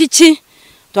dushaka iki?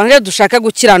 Tubanje dushaka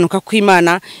gukiranuka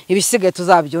kw'Imana ibisigaye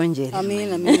tuzabyongera.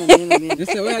 Amen amen.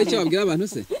 Ese we hari icyo babwira abantu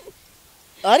se?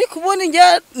 Ariko ubundi nge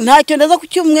ntacyo ndaza ku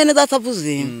cyumwene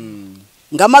datavuze.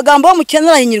 Ngo amagambo yo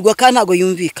mukenera hinyirwa kandi ntago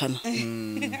yumvikana.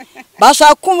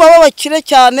 Bashaka kumva babakire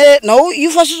cyane nawe iyo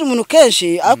ufashije umuntu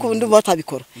kenshi ariko ubundi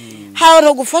batabikora. Hari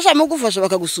no gufasha mu gufasha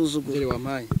bakagusuzugura.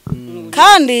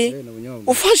 Kandi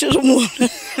ufashije umuntu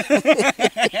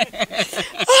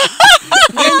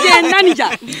ngenda njya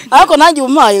ariko nanjye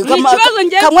umpaye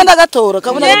kamwe ndagatora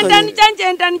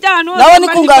nawe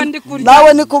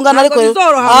nikungana ariko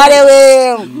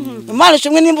arewe Imana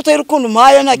ishimwe n'imbuto y'urukundo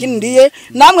umpaye nta kindi ndiye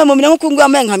namwe mu mirimo kungu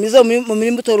yamenye nkamize mu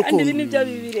mirimo y'urukundo.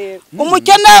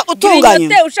 Umukene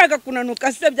utunganye ushaka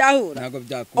kunanuka se byahura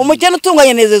umukene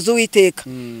utunganye nezeza Uwiteka.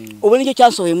 Ubu nicyo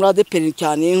cyasohoye muri ADPR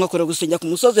cyane nkakora gusengera ku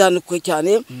musozi hano kwe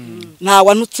cyane nta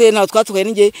wantutse nta twatukaye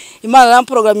ninge Imana na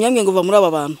program yambye ngo va muri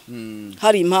aba bantu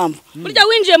hari impamvu burya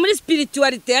winjiye muri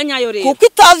spirituality ya nyayo rero kuko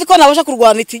itazi ko nabasha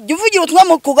kurwana iti givugira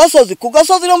ubutumwa ku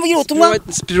gasozi no mvugira ubutumwa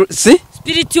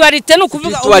spirituality no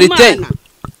kuvuga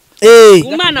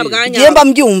umana bwanya gemba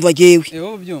mbyumva jewe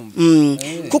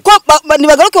kuko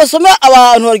nibagaruke basome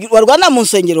abantu barwana mu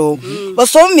nsengero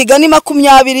basome imigani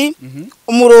 20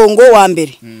 umurongo wa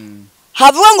mbere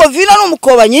havuga ngo vino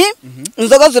n'umukobanyi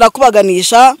inzoga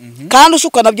zirakubaganisha kandi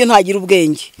ushuka nabyo ntagira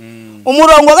ubwenge.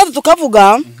 Umurongo wa gatatu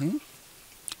kavuga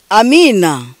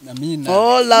Amina.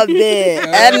 Ola be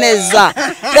eneza.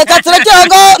 Reka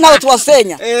turecyanga nawe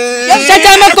tubasenya.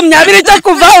 Cyangwa 20 cyo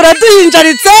kuva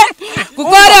uraduhinjaritse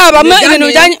kuko hari abamo ibintu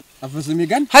bijyanye avuze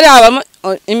imigani hari abamo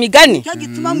imigani cyo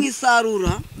gituma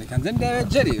mwisarura reka nze ndebe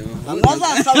jeri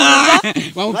bazasarura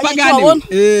bawupagani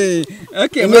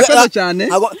okay murakoze cyane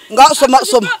ngasoma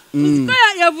ko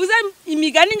yavuze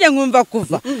imigani nge nkumva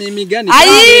kuva ni imigani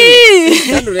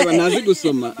kandi ureba nazi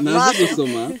gusoma nazi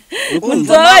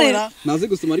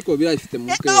gusoma ariko birayifite mu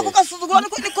mutwe nako gasuzugura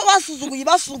niko basuzuguye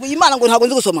Imana ngo ntago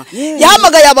nzi gusoma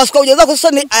yahamagaye abaswa kugeza ko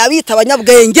soni ayabita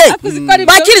abanyabwenge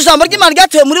bakiri ijambo ry'Imana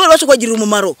ryateye muri bose kugira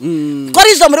umumaro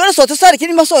twari ijambo rero sote sari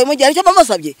kiri masohoye mu gihe cyo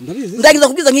bamasabye ndagiza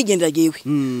kubwiza nkigendera giwe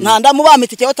nta ndamu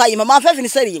bamitike batayima mafu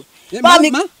finiseriye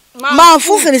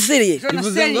mafu finiseriye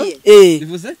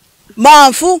bivuze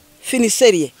mafu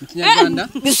finiseriye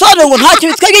bisone ngo ntacyo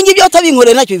bitwege ngibyo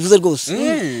utabinkorera ntacyo bivuze rwose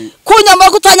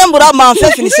kunyambara kutanyambura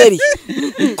mafu finiseriye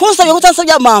kusabye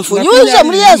kutasabye mafu yuje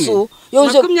muri Yesu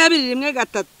yuje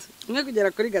 21 umwe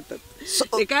kugera kuri 3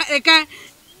 reka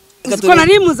ko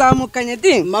nari muzamukanye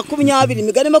di 20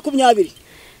 imigani 20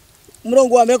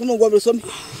 umurongo wa mbere ku murongo wa mbere some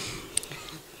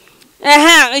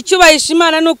icyubahisha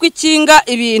Imana nuko ikinga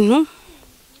ibintu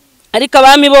ariko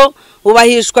abami bo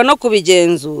ubahishwa no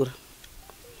kubigenzura.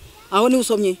 Aho ni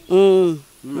usomye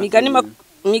migani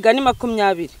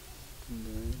 20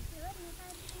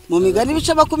 mu migani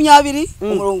bice 20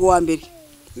 umurongo wa mbere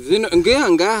zino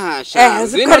ngaha sha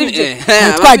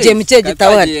twagiye mu cye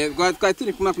gitabo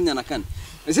twatiri ku 24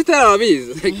 Isitera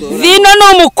ababizi. vino ni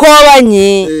umukobanyi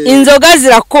inzoga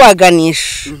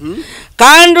zirakubaganisha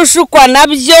kandi ushukwa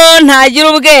nabyo ntagira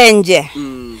ubwenge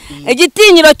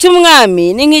igitinyiro cy'umwami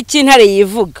ni nk'ikintare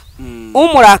yivuga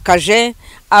umurakaje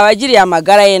abagiriye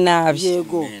amagara ye nabi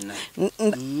yego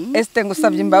este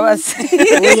ngusabye imbabazi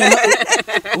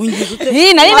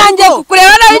nari nangiye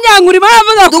kukureba nabi nyankuri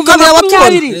bavuga dukamira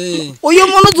abatubona uyu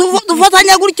muntu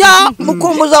dufatanya gutya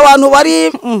mukumbuza abantu bari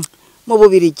mu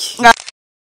Bubirigi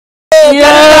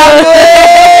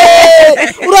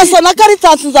urasa na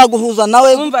Caritas nzaguhuza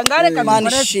nawe umva ngareka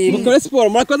mukore siporo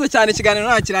murakoze cyane ikiganiro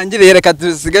nakirangiriye reka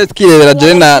dusigaye twirebera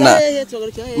je na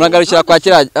muragarukira kwa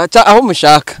kira aho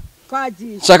mushaka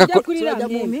shaka turajya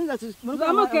mu mpinga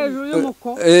zamuke hejuru y'umuko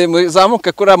zamuke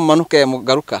kuri amanuke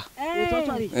mugaruka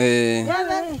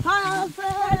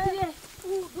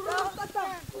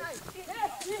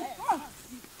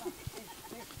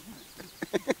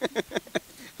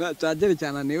Chajeri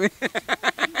cyananiwe.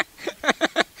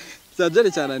 Chajeri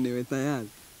cyananiwe tayari.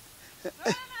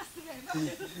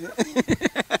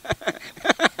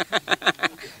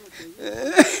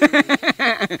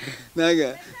 Naga.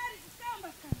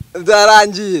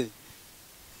 Zarangiye.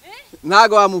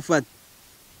 Ntago wamufata.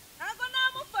 ntago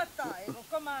namufata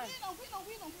uko manje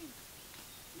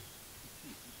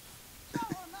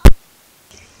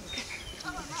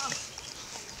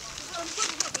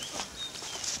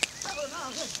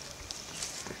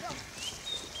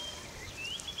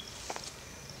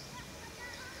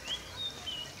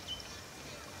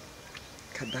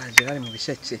Kadaje ari mu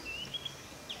bisheke.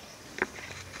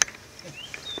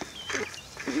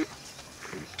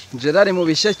 Gerard mu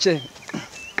bisheke.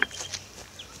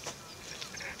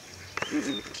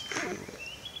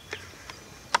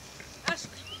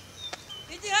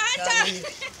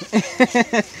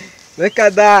 Reka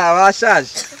da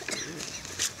abashaje.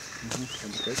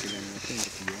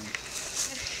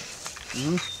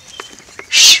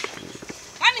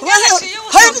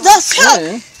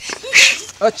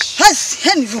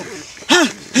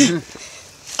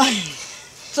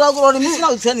 turagorora iminsi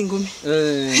nawe utera ingumi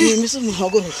iminsi umuntu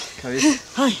agorora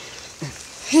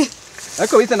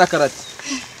Ariko bita na karate.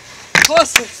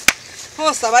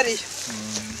 hose abariyo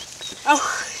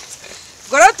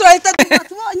gora turahita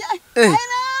tubonye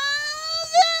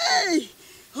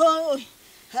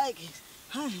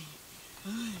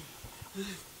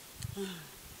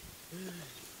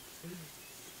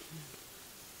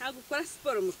ntabwo ukora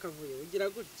siporo mu kavuyo ugira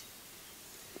gutya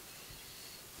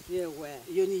yewe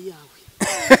iyo ni yawe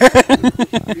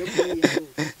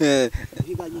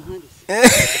higanye nkandi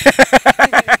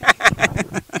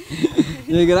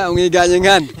Yegera umwiganye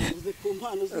nkandi. uze ku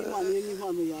mpano z'Imana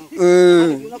n'impano yawe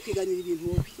no kwiganira ibintu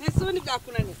wowe nese ubundi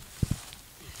bwakunanira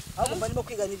ahubwo mba ndimo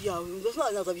kwiganira ibyawe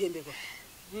nzaza bihemberwa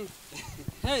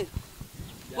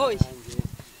oya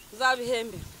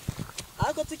uzabihembera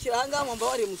ariko tukiri ahangaha mu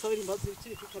mbabare musabira imbabazi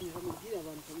turi kukamera mubwira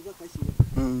abantu kabiza kashyira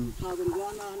ntabwo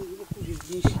ndwana ndimo kumva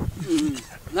byinshi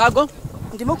Ntago?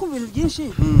 ndimo kumva ibintu byinshi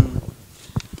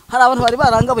hari abantu bari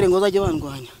barangabure ngo bazajye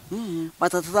bandwanya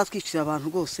batatazatwicira abantu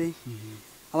rwose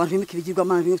abantu bimika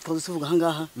ibigirwamana bimwe twazo tuvuga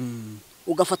ahangaha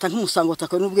ugafata nk'umusango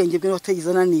watakawe n'ubwenge bwe wategeze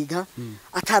ananiga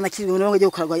atanakiri ngo ajye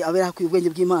gukarwa abera ku ubwenge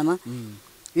bw'Imana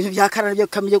ibintu byakarana byo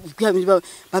kamye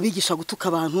babigisha gutuka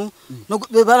abantu no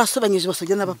barasobanyije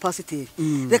basajya n'abapasiteri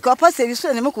reka abapasiteri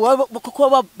bisobanemo kuko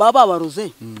baba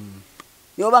baruze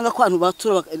niyo banga kwantu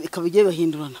batura ikabigiye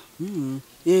bahindurana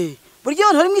buryo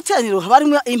abantu bari mu iteraniro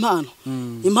harimo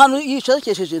impano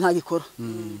yicazekesheje nta gikora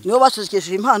niyo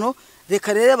bacazekesheje impano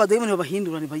reka rero abadayimoni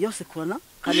bahindurane bayose kurana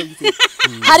kandi bwite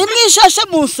hari mwisheshe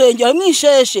mu nsengero hari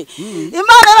mwisheshe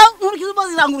Imana nkurikiza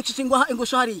bazirangurukije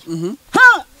ingosho hariya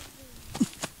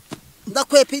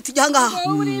ndakwepe iti jangaha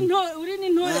uri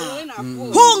n'intore wowe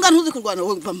nakuwe hunga ntuzi kurwana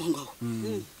wowe mva ngaho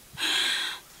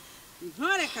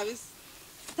intore kabisa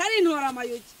tari intore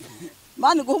amayogi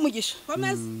Mani guha umugisha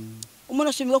komeza umuntu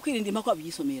ashimira kwirinda impaka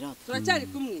byisomera turacyari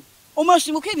kumwe umuntu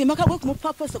ashimira kwirinda impaka bwo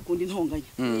kumupapa sekunda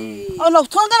intonganya abantu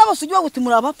tongana bose ujye guti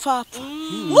muri abapfapfa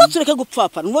uwo tureke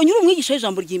gupfapfa ubonye uri umwigisha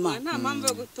y'ijambo ry'Imana nta mpamvu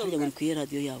yo gutora ngo kwiye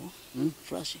radio yabo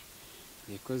flash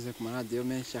Yakoze ku radio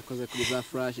menshi yakoze kuri za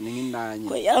flash ni nk'indanye.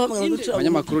 yarahamwe ducura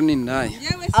Abanyamakuru ni indanye.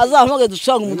 azahamwe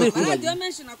ducanga umuduri kuri radio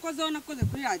menshi nakoze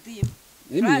kuri radio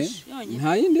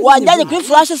Nta yindi. wanjanye kuri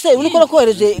flash se uri ko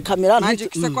kohereje kamera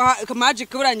magic se ko magic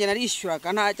buranye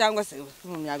narishyuraga nta cyangwa se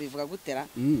yabivuga gutera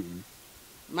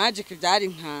magic byari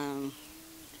nka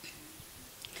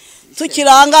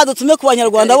tukiranga dutume ku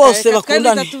banyarwanda bose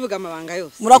bakundana tuvuga amabanga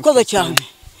yose murakoze cyane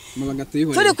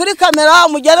turi kuri kamera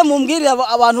mujyane mumbwire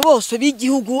abantu bose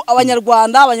b'igihugu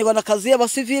abanyarwandakazi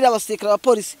abasivile abasirikare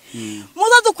abapolisi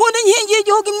muza dukunda inkingi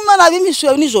y'igihugu Imana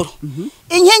bimishuye nijoro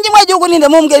inkingi mu gihugu ninde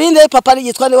mumbwire ninde papa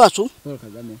yitwa ni wacu Paul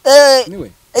Kagame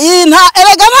niwe nta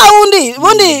erega nta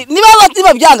wundi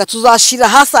niba byanga tuzashira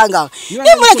hasanga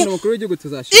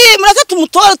mureke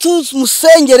tumutore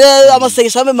tumusengere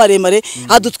amasengesho abe maremare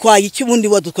adutwaye iki bundi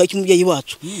wadutwaye iki mubyeyi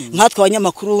wacu nkatwe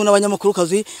abanyamakuru n'abanyamakuru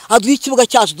kazi aduha ikibuga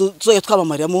cyacu tuzoye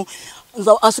twamamariyamo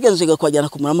asigenze kwajyana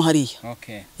kumuramo hariya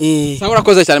sawa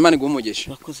urakoze cyane Imana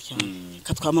igumugisha urakoze cyane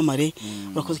katwamamare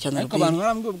urakoze cyane ariko abantu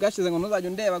barambwiye ubwashize ngo ntuzajya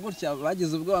ndeba gutya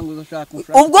bagize ubwoba ngo uzoshaka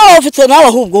ubwo ufite nawe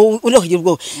ahubwo uri kugira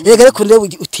ubwo rega reko ndebe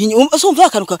utinye umva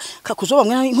akanuka kakujo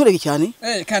bamwe inkorege cyane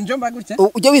kanjo mbagutya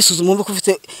ujye wisuzuma umva ko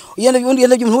ufite yenda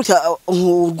by'umuntu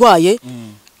urwaye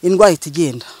indwara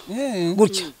itigenda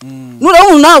gutya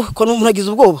nurabona nawe ko umuntu agize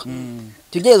ubwoba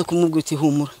tugeze kumubwita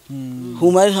humura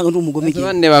ntabwo ndi umugome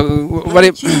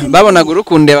babonaga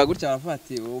urukundeba gutya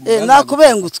bafati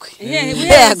nakubengutswe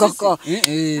yego ko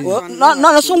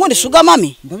none se ngundi shuga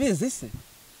mami ndabizi se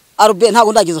Arbe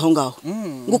ntabwo ndageze aho ngaho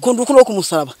ngukunda urukundo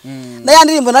kumusaraba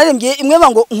nayandiririmbo narembye imwe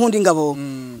bango nkunda ingabo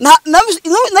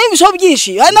nabibisho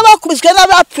byinshi hari n'abakubiswe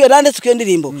n'abapfuye ndetse kwiyo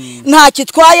ndirimbo nta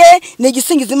kitwaye ni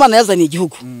igisingiza Imana yazaniye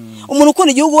igihugu umuntu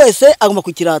ukunda igihugu wese agomba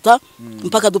kukirata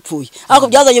mpaka dupfuye ariko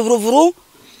byazanye vuruvuru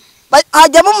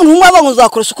hajyamo umuntu umwe abango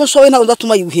uzakoresha uko nshoboye ntabwo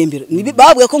ndatuma yiguhembera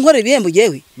babwiye ko nkorera ibihembo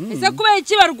jewe ese kubera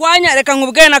iki barwanya reka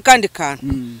nkubwire n'akandi kantu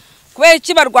kubera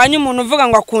iki barwanya umuntu uvuga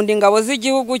ngo akunda ingabo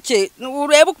z'igihugu cye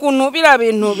urebe ukuntu bira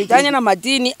bintu bijyanye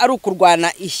n'amadini ari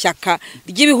ukurwana ishyaka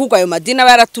ry'ibihugu ayo madini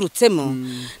aba yaraturutsemo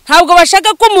ntabwo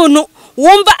bashaka ko umuntu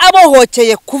wumva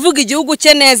abohokeye kuvuga igihugu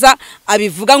cye neza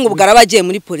abivuga ngo ubwo arabagiye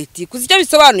muri politiki uzi icyo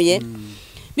bisobanuye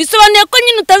bisobanuye ko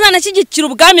nyine utazanashyigikira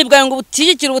ubwami bwawe ngo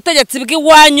butishyigikire ubutegetsi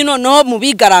bw'iwanyu noneho mu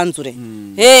bigaranzure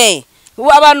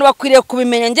abantu bakwiriye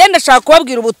kubimenya ngenda ndashaka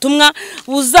kubabwira ubutumwa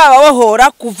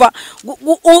buzababohora kuva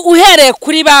uhereye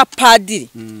kuri ba padiri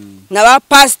na ba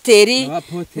pasiteri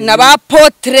na ba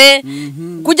potre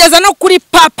kugeza no kuri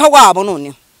papa wabo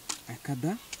noneho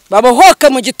babohoke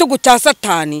mu gitugu cya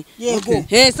satani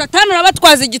satani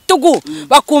arabatwaza igitugu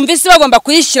bakumva isi bagomba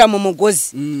kuyishyira mu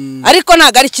mugozi ariko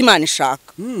ntabwo ari Imana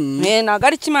ishaka ntabwo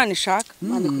ari Imana ishaka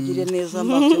Imana kugirira neza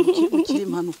ukiri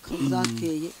impanuka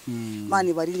zateye Imana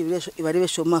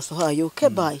ibarebeshe mu maso hayo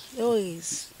kebaye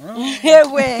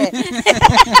yewe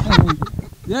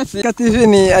TV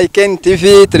ni Icon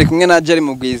TV turi kumwe na Jerry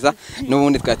Mugwiza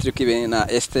n'ubundi twatiri kwibene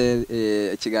na Esther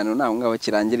ikiganiro naho ngaho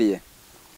kirangiriye